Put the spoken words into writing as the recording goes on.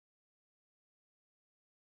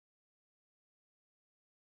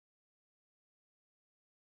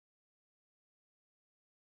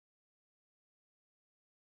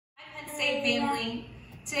State family.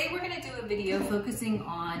 Today we're going to do a video focusing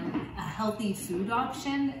on a healthy food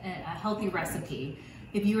option, a healthy recipe.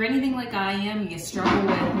 If you're anything like I am, you struggle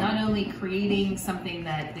with not only creating something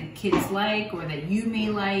that the kids like or that you may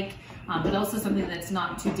like, but also something that's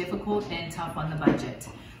not too difficult and tough on the budget.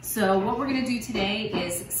 So what we're going to do today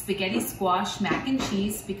is spaghetti squash mac and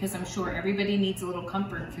cheese, because I'm sure everybody needs a little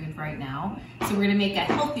comfort food right now. So we're going to make a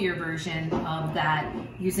healthier version of that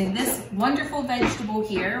using this wonderful vegetable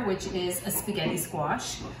here, which is a spaghetti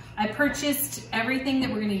squash. I purchased everything that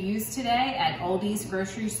we're going to use today at Aldi's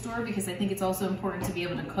grocery store because I think it's also important to be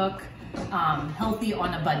able to cook healthy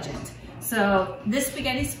on a budget. So this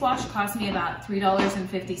spaghetti squash cost me about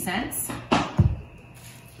 $3.50.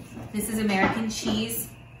 This is American cheese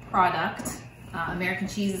product. American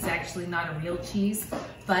cheese is actually not a real cheese,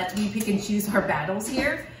 but we pick and choose our battles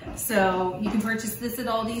here. So you can purchase this at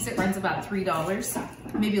Aldi's. It runs about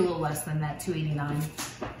 $3, maybe a little less than that, $2.89.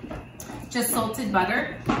 Just salted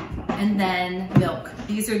butter and then milk.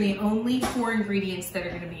 These are the only 4 ingredients that are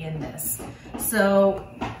going to be in this. So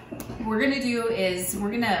what we're going to do is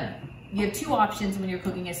you have 2 options when you're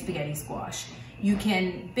cooking a spaghetti squash. You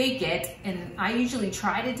can bake it, and I usually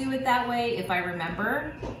try to do it that way if I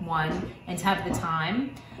remember, one, and have the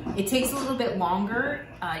time. It takes a little bit longer.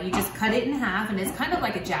 You just cut it in half, and it's kind of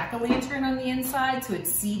like a jack-o'-lantern on the inside, so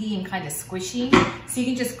it's seedy and kind of squishy. So you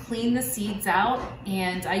can just clean the seeds out,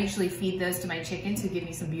 and I usually feed those to my chickens who give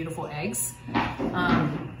me some beautiful eggs.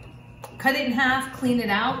 Cut it in half, clean it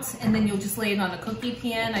out, and then you'll just lay it on a cookie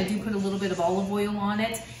pan. I do put a little bit of olive oil on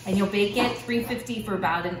it, and you'll bake it 350 for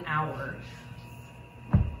about an hour.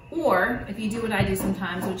 Or if you do what I do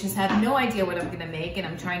sometimes, which is have no idea what I'm gonna make and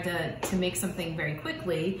I'm trying to make something very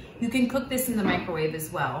quickly, you can cook this in the microwave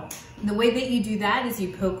as well. And the way that you do that is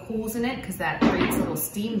you poke holes in it because that creates little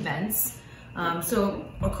steam vents. So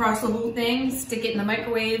across the whole thing, stick it in the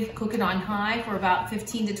microwave, cook it on high for about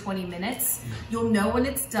 15 to 20 minutes. You'll know when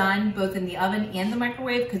it's done, both in the oven and the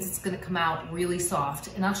microwave, because it's gonna come out really soft.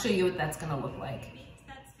 And I'll show you what that's gonna look like. Bake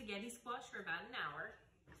that spaghetti squash for about an hour.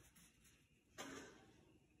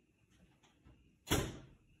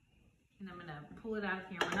 And I'm gonna pull it out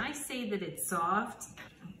here. When I say that it's soft,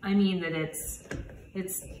 I mean that it's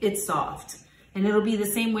soft. And it'll be the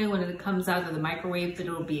same way when it comes out of the microwave, that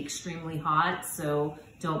it'll be extremely hot, so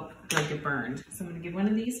don't get burned. So I'm gonna give one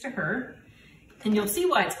of these to her. And you'll see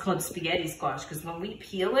why it's called spaghetti squash, because when we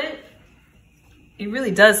peel it, it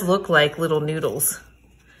really does look like little noodles.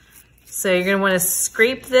 So you're gonna wanna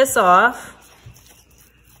scrape this off,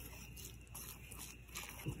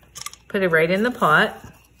 put it right in the pot.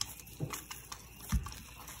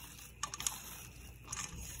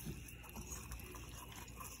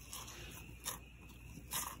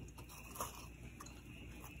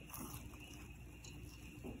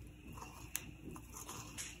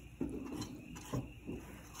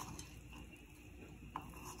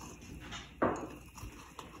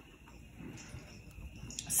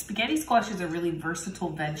 Spaghetti squash is a really versatile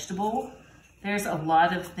vegetable. There's a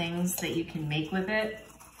lot of things that you can make with it.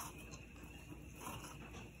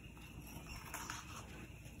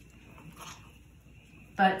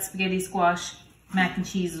 But spaghetti squash mac and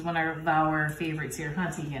cheese is one of our favorites here, huh,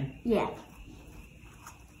 Teagan? Yeah.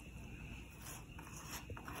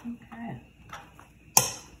 Okay.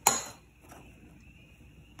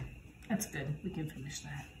 That's good. We can finish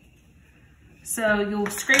that. So you'll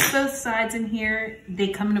scrape both sides in here. They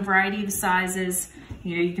come in a variety of sizes.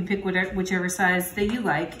 You know, you can pick whichever size that you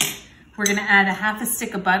like. We're gonna add a half a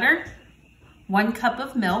stick of butter, 1 cup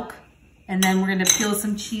of milk, and then we're gonna peel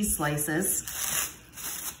some cheese slices,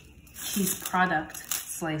 cheese product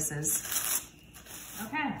slices.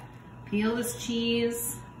 Okay, peel this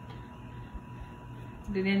cheese,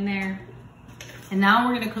 put it in there. And now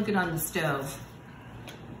we're gonna cook it on the stove.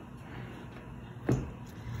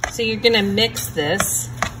 So you're gonna mix this.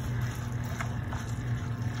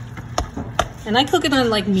 And I cook it on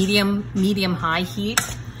like medium-high heat,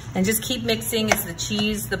 and just keep mixing as the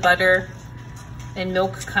cheese, the butter, and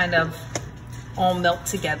milk kind of all melt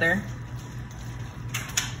together.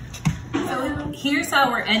 So here's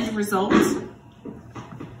our end result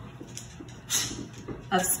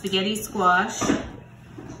of spaghetti squash,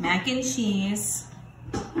 mac and cheese,